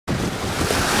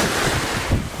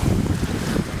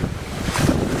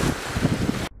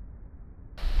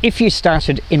If you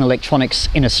started in electronics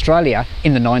in Australia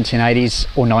in the 1980s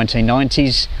or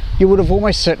 1990s, you would have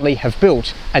almost certainly have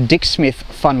built a Dick Smith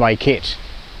Funway kit.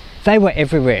 They were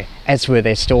everywhere, as were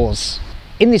their stores.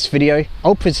 In this video,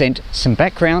 I'll present some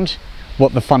background,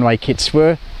 what the Funway kits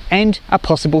were, and a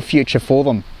possible future for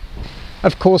them.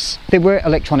 Of course, there were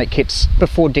electronic kits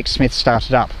before Dick Smith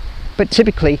started up, but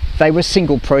typically they were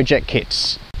single project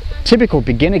kits. Typical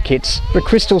beginner kits were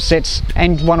crystal sets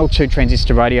and 1 or 2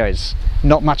 transistor radios,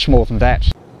 not much more than that.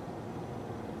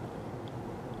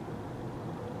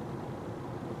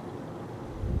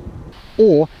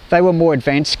 Or they were more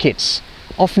advanced kits,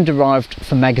 often derived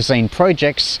from magazine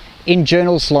projects in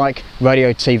journals like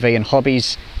Radio, TV and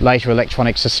Hobbies, later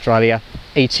Electronics Australia,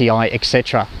 ETI,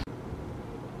 etc.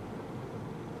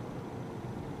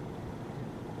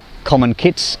 Common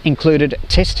kits included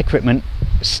test equipment,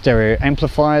 stereo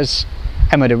amplifiers,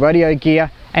 amateur radio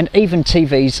gear, and even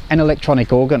TVs and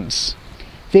electronic organs.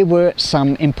 There were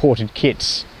some imported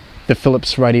kits, the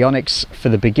Philips Radionics for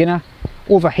the beginner,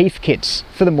 or the Heath kits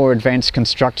for the more advanced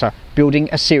constructor building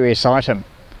a serious item.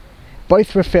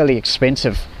 Both were fairly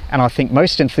expensive, and I think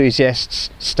most enthusiasts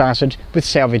started with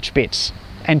salvage bits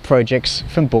and projects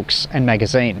from books and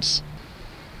magazines.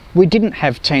 We didn't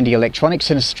have Tandy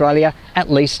Electronics in Australia, at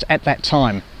least at that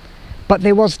time. But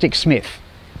there was Dick Smith.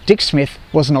 Dick Smith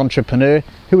was an entrepreneur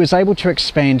who was able to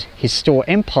expand his store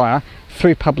empire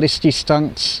through publicity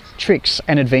stunts, tricks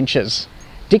and adventures.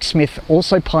 Dick Smith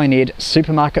also pioneered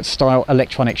supermarket-style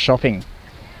electronic shopping.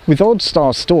 With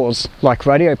old-style stores like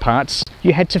radio parts,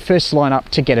 you had to first line up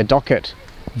to get a docket,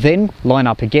 then line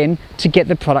up again to get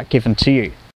the product given to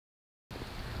you.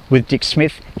 With Dick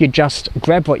Smith, you just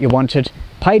grabbed what you wanted,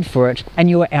 paid for it, and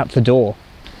you were out the door.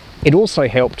 It also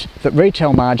helped that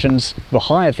retail margins were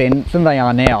higher then than they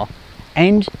are now,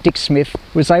 and Dick Smith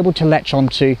was able to latch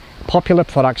onto popular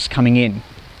products coming in.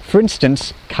 For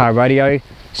instance, car radio,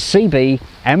 CB,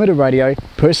 amateur radio,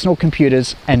 personal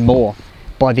computers and more.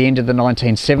 By the end of the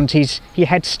 1970s, he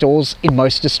had stores in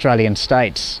most Australian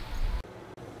states.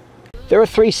 There are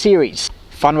 3 series: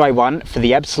 Funway 1 for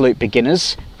the absolute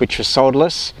beginners, which was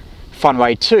solderless,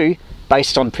 Funway 2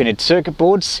 based on printed circuit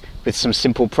boards with some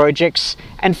simple projects,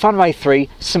 and Funway 3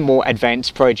 some more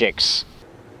advanced projects.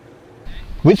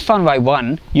 With Funway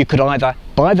 1 you could either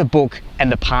buy the book and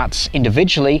the parts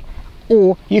individually,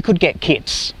 or you could get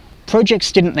kits.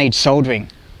 Projects didn't need soldering.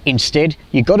 Instead,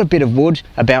 you got a bit of wood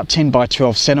about 10 by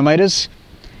 12 centimeters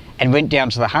and went down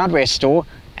to the hardware store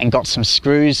and got some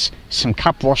screws, some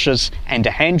cup washers and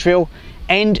a hand drill,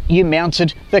 and you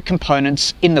mounted the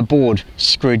components in the board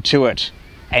screwed to it.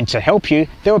 And to help you,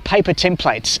 there were paper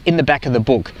templates in the back of the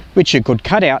book which you could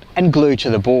cut out and glue to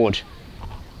the board.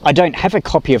 I don't have a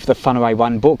copy of the Funway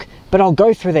 1 book, but I'll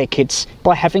go through their kits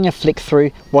by having a flick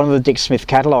through one of the Dick Smith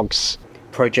catalogues.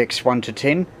 Projects 1 to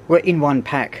 10 were in one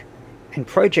pack, and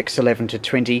projects 11 to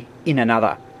 20 in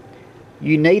another.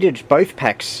 You needed both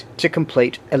packs to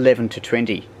complete 11 to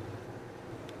 20.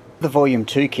 The Volume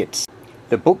 2 kits.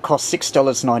 The book cost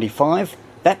 $6.95.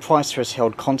 That price was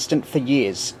held constant for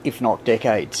years, if not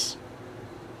decades.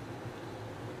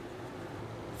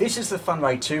 This is the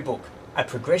Funway 2 book, a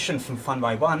progression from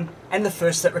Funway 1 and the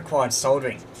first that required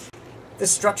soldering. The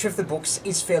structure of the books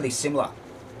is fairly similar.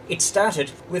 It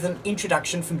started with an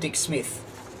introduction from Dick Smith,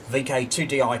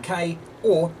 VK2DIK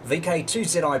or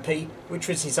VK2ZIP, which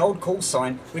was his old call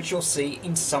sign, which you'll see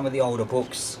in some of the older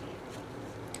books.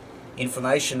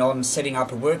 Information on setting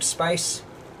up a workspace,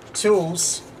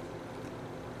 tools,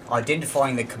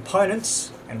 identifying the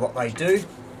components and what they do,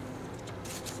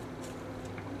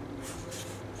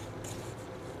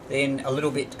 then a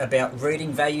little bit about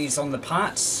reading values on the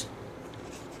parts,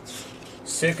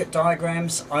 circuit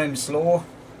diagrams, Ohm's law,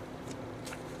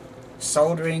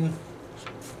 soldering,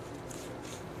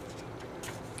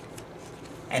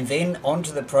 and then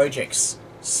onto the projects,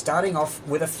 starting off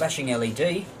with a flashing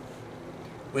LED,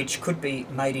 which could be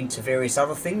made into various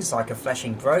other things like a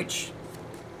flashing brooch,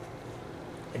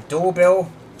 a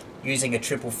doorbell using a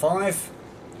 555.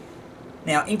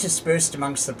 Now, interspersed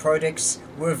amongst the projects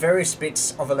were various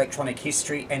bits of electronic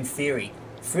history and theory.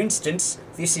 For instance,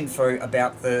 this info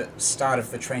about the start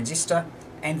of the transistor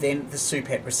and then the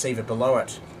Shortwave receiver below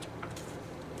it.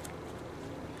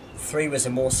 3 was a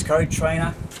Morse code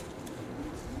trainer.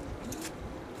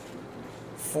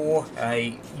 4,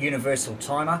 a universal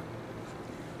timer.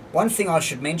 One thing I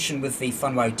should mention with the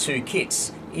Funway 2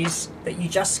 kits is that you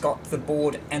just got the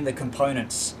board and the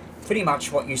components, pretty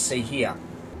much what you see here.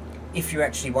 If you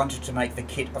actually wanted to make the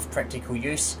kit of practical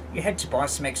use, you had to buy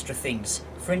some extra things.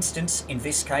 For instance, in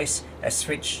this case, a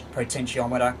switch,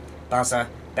 potentiometer, buzzer,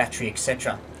 battery,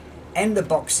 etc. And the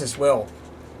box as well.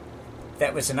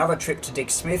 That was another trip to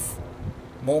Dick Smith,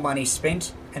 more money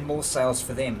spent and more sales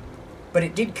for them. But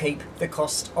it did keep the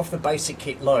cost of the basic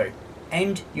kit low,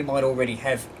 and you might already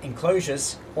have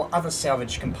enclosures or other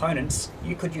salvage components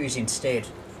you could use instead.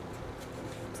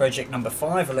 Project number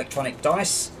 5, electronic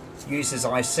dice, uses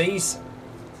ICs,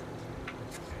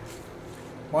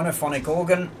 monophonic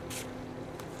organ,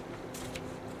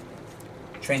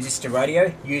 transistor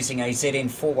radio using a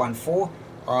ZN414.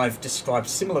 I've described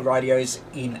similar radios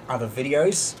in other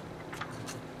videos.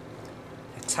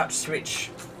 A touch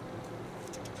switch,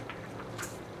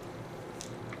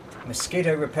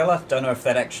 mosquito repeller, don't know if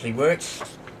that actually worked.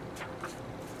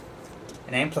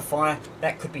 An amplifier,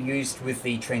 that could be used with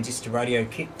the transistor radio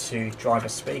kit to drive a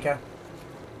speaker.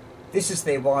 This is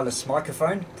their wireless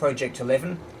microphone, Project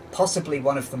 11, possibly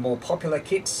one of the more popular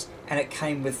kits, and it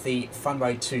came with the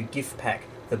Funway 2 gift pack,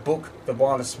 the book, the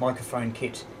wireless microphone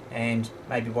kit, and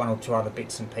maybe one or two other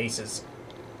bits and pieces.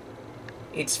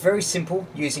 It's very simple,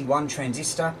 using one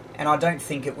transistor, and I don't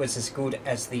think it was as good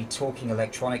as the Talking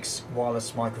Electronics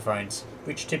wireless microphones,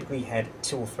 which typically had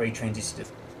 2 or 3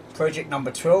 transistors. Project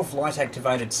number 12, light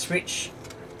activated switch,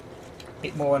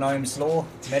 bit more on Ohm's law,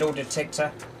 metal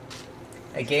detector.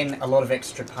 Again, a lot of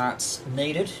extra parts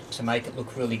needed to make it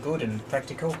look really good and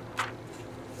practical.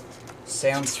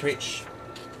 Sound switch.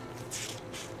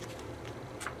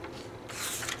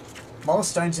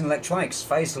 Milestones in electronics,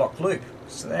 phase lock loop.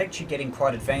 So they're actually getting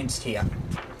quite advanced here.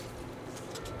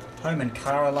 Home and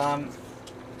car alarm.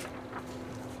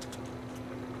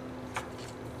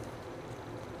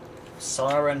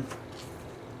 Siren.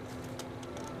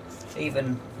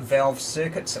 Even valve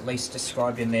circuits, at least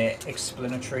described in their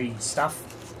explanatory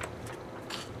stuff.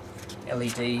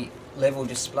 LED level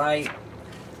display.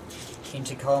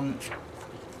 Intercom.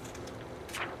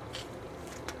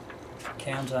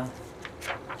 Counter.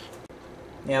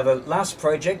 Now the last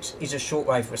project is a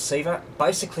shortwave receiver,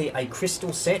 basically a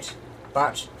crystal set,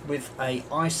 but with a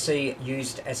IC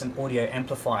used as an audio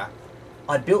amplifier.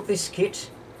 I built this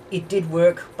kit, it did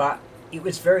work, but it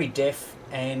was very deaf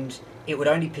and it would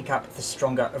only pick up the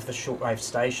stronger of the shortwave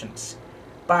stations.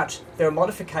 But there are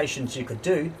modifications you could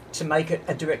do to make it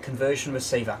a direct conversion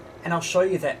receiver, and I'll show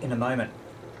you that in a moment.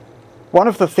 One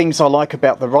of the things I like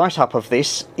about the write-up of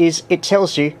this is it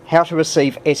tells you how to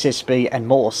receive SSB and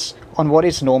Morse on what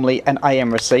is normally an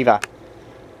AM receiver.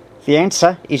 The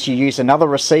answer is you use another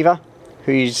receiver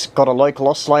who's got a local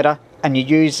oscillator, and you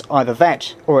use either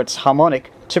that or its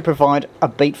harmonic to provide a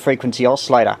beat frequency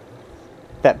oscillator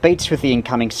that beats with the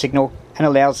incoming signal and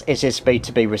allows SSB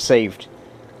to be received.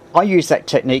 I used that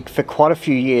technique for quite a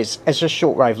few years as a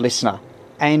shortwave listener,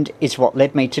 and is what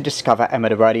led me to discover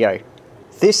amateur radio.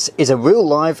 This is a real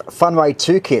live Funway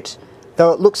 2 kit,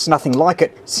 though it looks nothing like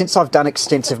it since I've done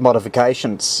extensive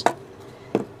modifications.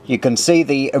 You can see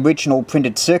the original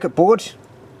printed circuit board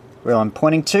where I'm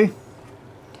pointing to,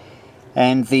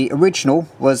 and the original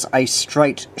was a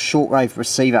straight shortwave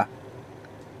receiver,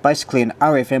 basically an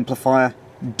RF amplifier,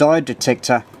 diode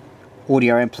detector,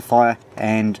 audio amplifier,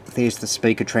 and there's the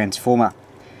speaker transformer.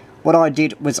 What I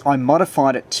did was I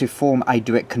modified it to form a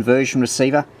direct conversion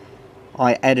receiver.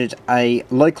 I added a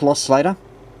local oscillator,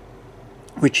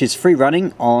 which is free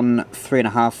running on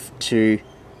 3.5 to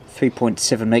 3.7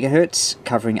 megahertz,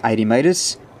 covering 80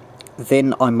 meters.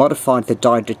 Then I modified the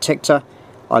diode detector.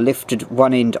 I lifted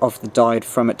one end of the diode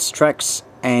from its tracks,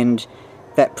 and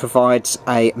that provides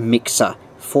a mixer,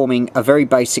 forming a very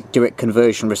basic direct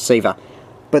conversion receiver.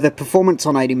 But the performance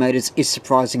on 80 meters is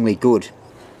surprisingly good.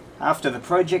 After the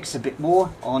projects, a bit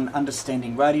more on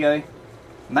understanding radio,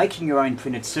 making your own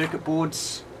printed circuit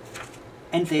boards,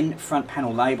 and then front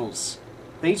panel labels.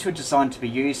 These were designed to be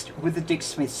used with the Dick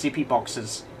Smith Zippy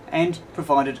boxes and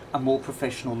provided a more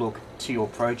professional look to your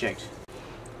project.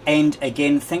 And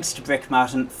again, thanks to Breck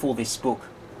Martin for this book.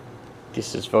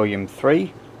 This is volume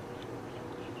 3.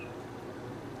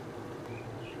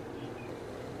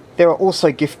 There are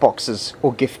also gift boxes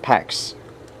or gift packs,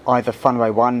 either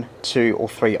Funway 1, 2 or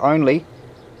 3 only,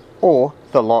 or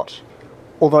the lot,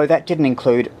 although that didn't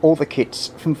include all the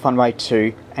kits from Funway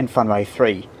 2 and Funway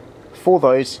 3. For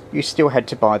those, you still had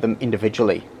to buy them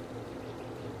individually.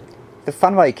 The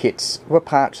Funway kits were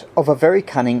part of a very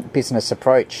cunning business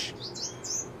approach.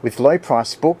 With low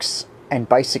price books and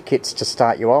basic kits to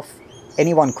start you off,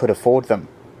 anyone could afford them.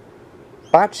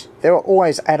 But there were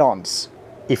always add-ons.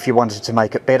 If you wanted to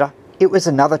make it better, it was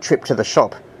another trip to the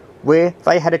shop, where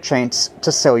they had a chance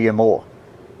to sell you more.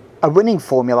 A winning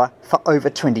formula for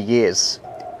over 20 years.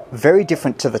 Very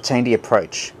different to the Tandy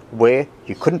approach, where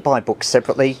you couldn't buy books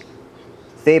separately.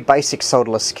 Their basic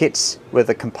solderless kits were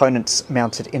the components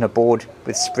mounted in a board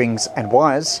with springs and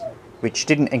wires, which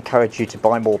didn't encourage you to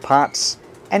buy more parts,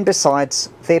 and besides,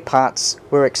 their parts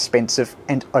were expensive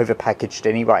and overpackaged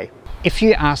anyway. If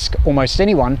you ask almost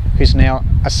anyone who's now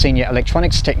a senior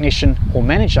electronics technician or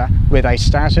manager where they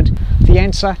started, the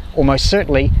answer almost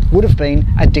certainly would have been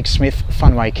a Dick Smith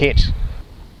Funway kit.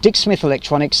 Dick Smith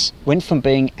Electronics went from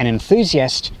being an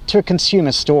enthusiast to a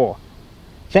consumer store.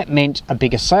 That meant a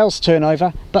bigger sales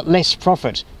turnover but less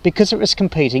profit because it was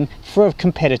competing for a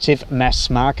competitive mass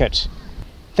market.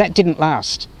 That didn't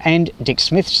last, and Dick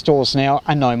Smith stores now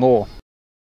are no more.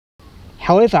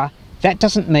 However, that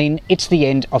doesn't mean it's the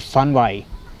end of Funway.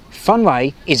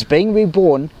 Funway is being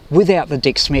reborn without the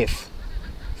Dick Smith.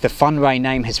 The Funway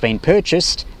name has been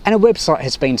purchased and a website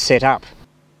has been set up.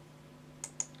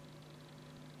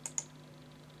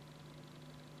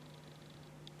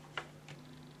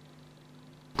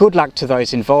 Good luck to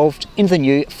those involved in the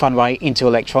new Funway into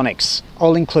electronics.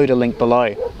 I'll include a link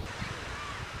below.